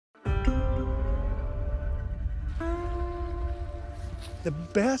The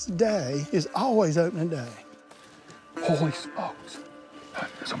best day is always opening day. Holy smokes, that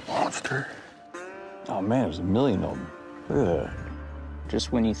is a monster. Oh man, there's a million of them. Look at that.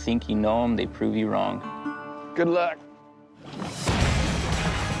 Just when you think you know them, they prove you wrong. Good luck.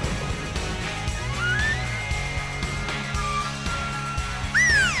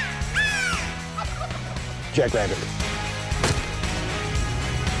 Jackrabbit.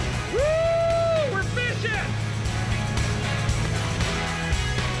 Woo! We're fishing!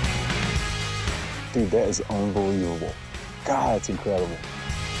 Dude, that is unbelievable. God, that's incredible.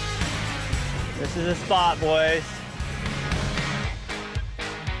 This is a spot, boys.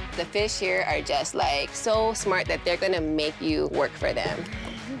 The fish here are just like so smart that they're gonna make you work for them.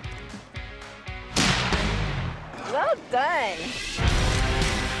 Well done.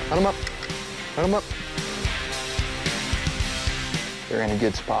 Let him up. Let him up. They're in a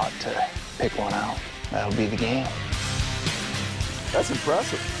good spot to pick one out. That'll be the game. That's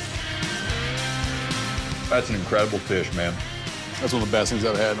impressive. That's an incredible fish, man. That's one of the best things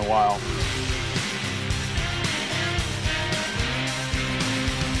I've had in a while.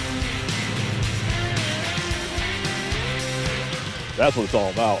 That's what it's all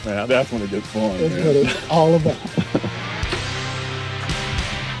about, man. That's when it gets fun. That's what it's all about.